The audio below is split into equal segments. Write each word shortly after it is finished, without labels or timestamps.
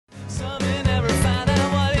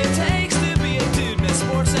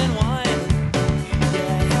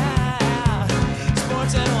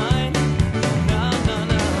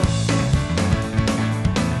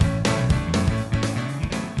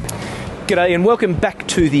G'day and welcome back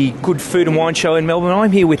to the Good Food and Wine Show in Melbourne.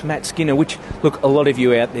 I'm here with Matt Skinner, which, look, a lot of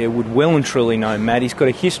you out there would well and truly know Matt. He's got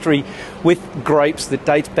a history with grapes that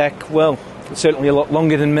dates back, well, certainly a lot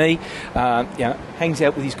longer than me. Hangs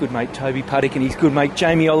out with his good mate Toby Puddick and his good mate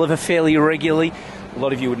Jamie Oliver fairly regularly. A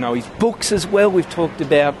lot of you would know his books as well. We've talked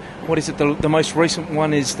about, what is it, the most recent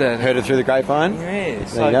one is the... Heard It Through the Grapevine? Yeah.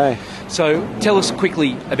 There you go. So tell us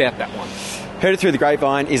quickly about that one. Heard It Through the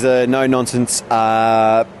Grapevine is a no-nonsense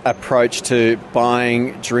approach to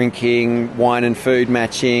buying, drinking, wine and food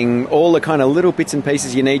matching, all the kind of little bits and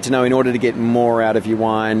pieces you need to know in order to get more out of your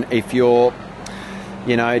wine. If you're,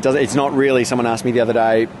 it's not really, someone asked me the other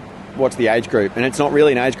day, what's the age group? And it's not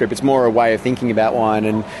really an age group, it's more a way of thinking about wine.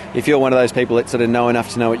 And if you're one of those people that sort of know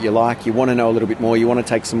enough to know what you like, you want to know a little bit more, you want to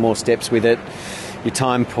take some more steps with it, your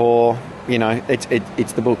time poor,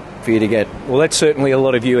 it's the book for you to get. Well, that's certainly a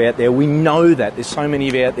lot of you out there. We know that. There's so many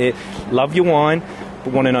of you out there love your wine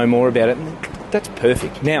but want to know more about it. And that's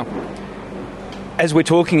perfect. Now, as we're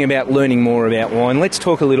talking about learning more about wine, let's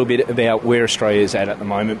talk a little bit about where Australia's at the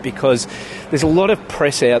moment, because there's a lot of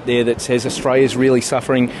press out there that says Australia's really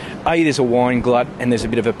suffering. There's a wine glut and there's a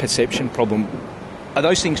bit of a perception problem. Are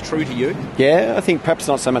those things true to you? Yeah, I think perhaps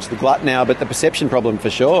not so much the glut now, but the perception problem for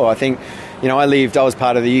sure. I think, I was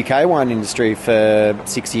part of the UK wine industry for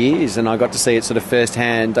 6 years and I got to see it sort of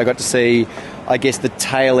firsthand. I got to see, I guess, the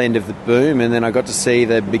tail end of the boom, and then I got to see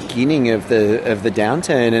the beginning of the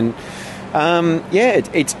downturn. And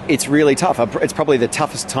it's really tough. It's probably the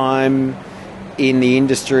toughest time in the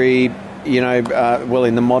industry, in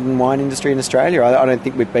the modern wine industry in Australia. I don't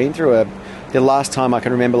think we've been through the last time I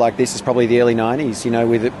can remember like this is probably the early 90s,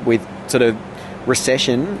 with sort of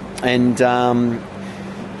recession. And,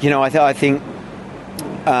 I think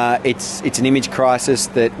it's an image crisis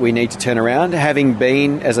that we need to turn around. Having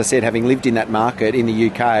lived in that market in the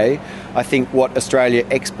UK, I think what Australia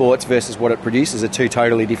exports versus what it produces are two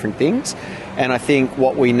totally different things. And I think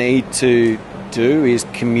what we need to do is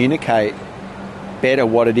communicate better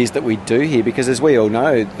what it is that we do here, because as we all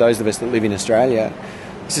know, those of us that live in Australia,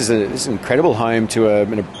 this is an incredible home to a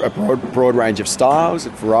broad range of styles,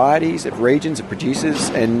 of varieties, of regions, of producers,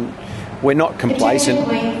 and we're not complacent.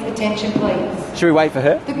 Attention please. Should we wait for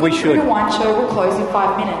her? The Good Food and Wine Show will close in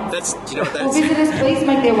 5 minutes. Will visitors please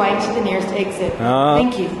make their way to the nearest exit?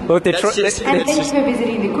 Thank you. Look, and thank you for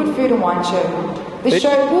visiting the Good Food and Wine Show. The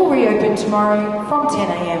show will reopen tomorrow from 10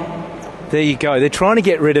 a.m. There you go. They're trying to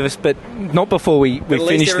get rid of us, but not before we finish this.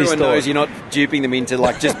 At least everyone knows you're not duping them into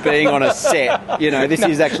just being on a set. This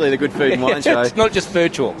is actually the Good Food and Wine Show. It's not just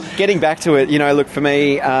virtual. Getting back to it, look, for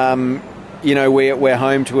me, we're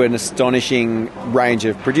home to an astonishing range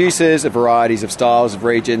of producers, of varieties, of styles, of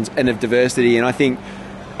regions, and of diversity. And I think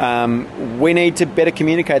we need to better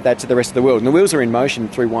communicate that to the rest of the world. And the wheels are in motion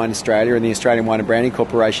through Wine Australia and the Australian Wine and Branding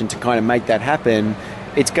Corporation to kind of make that happen.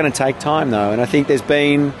 It's going to take time, though. And I think there's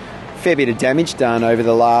been fair bit of damage done over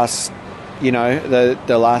the last,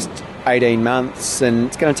 the last 18 months, and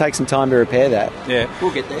it's going to take some time to repair that. Yeah,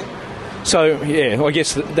 we'll get there. So, I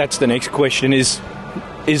guess that's the next question: is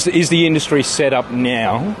the industry set up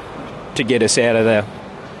now to get us out of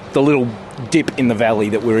the little dip in the valley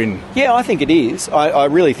that we're in? Yeah, I think it is. I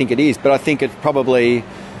really think it is, but I think it's probably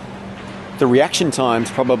the reaction time's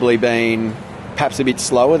probably been perhaps a bit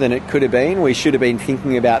slower than it could have been. We should have been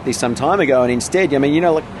thinking about this some time ago, and instead,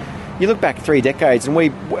 you look back 3 decades and we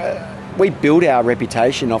built our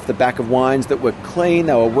reputation off the back of wines that were clean,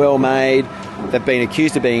 they were well made, they've been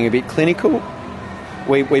accused of being a bit clinical.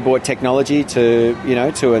 We brought technology to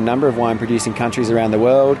a number of wine producing countries around the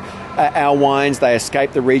world. Our wines, they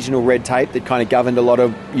escaped the regional red tape that kind of governed a lot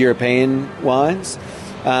of European wines.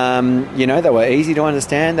 They were easy to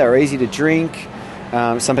understand, they were easy to drink.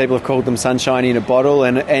 Some people have called them sunshine in a bottle,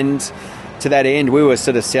 and to that end, we were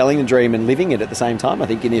sort of selling the dream and living it at the same time, I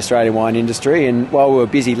think, in the Australian wine industry. And while we were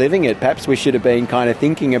busy living it, perhaps we should have been kind of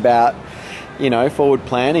thinking about, forward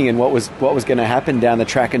planning and what was going to happen down the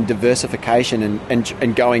track, and diversification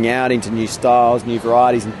and going out into new styles, new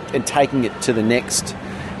varieties, and taking it to the next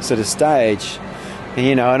sort of stage.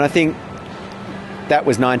 And I think that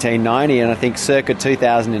was 1990, and I think circa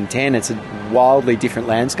 2010, it's a wildly different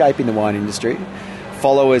landscape in the wine industry.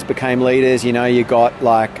 Followers became leaders. You got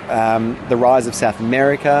the rise of South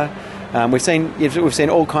America. We've seen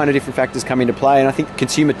all kind of different factors come into play, and I think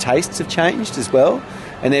consumer tastes have changed as well,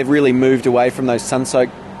 and they've really moved away from those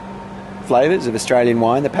sun-soaked flavours of Australian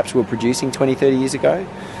wine that perhaps we were producing 20, 30 years ago.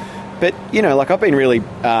 But I've been really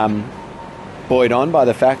buoyed on by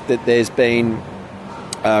the fact that there's been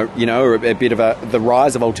a bit of the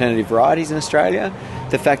rise of alternative varieties in Australia.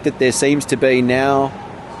 The fact that there seems to be now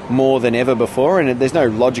more than ever before, and there's no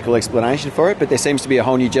logical explanation for it, but there seems to be a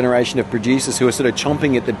whole new generation of producers who are sort of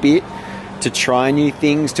chomping at the bit to try new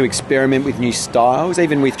things, to experiment with new styles,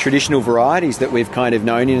 even with traditional varieties that we've kind of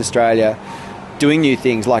known in Australia, doing new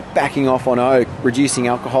things like backing off on oak, reducing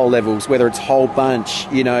alcohol levels, whether it's whole bunch,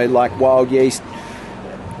 like wild yeast.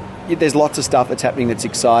 There's lots of stuff that's happening that's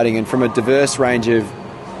exciting, and from a diverse range of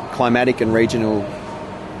climatic and regional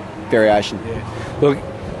variation. Yeah. Look,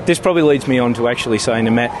 this probably leads me on to actually saying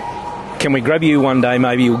to Matt, can we grab you one day,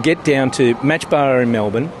 maybe you'll get down to Match Bar in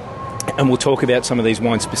Melbourne, and we'll talk about some of these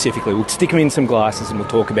wines specifically. We'll stick them in some glasses and we'll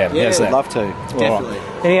talk about it. Yeah, How's that? I'd love to. Definitely.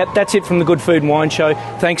 Right. Anyhow, that's it from the Good Food and Wine Show.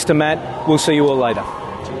 Thanks to Matt. We'll see you all later.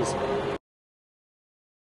 Cheers.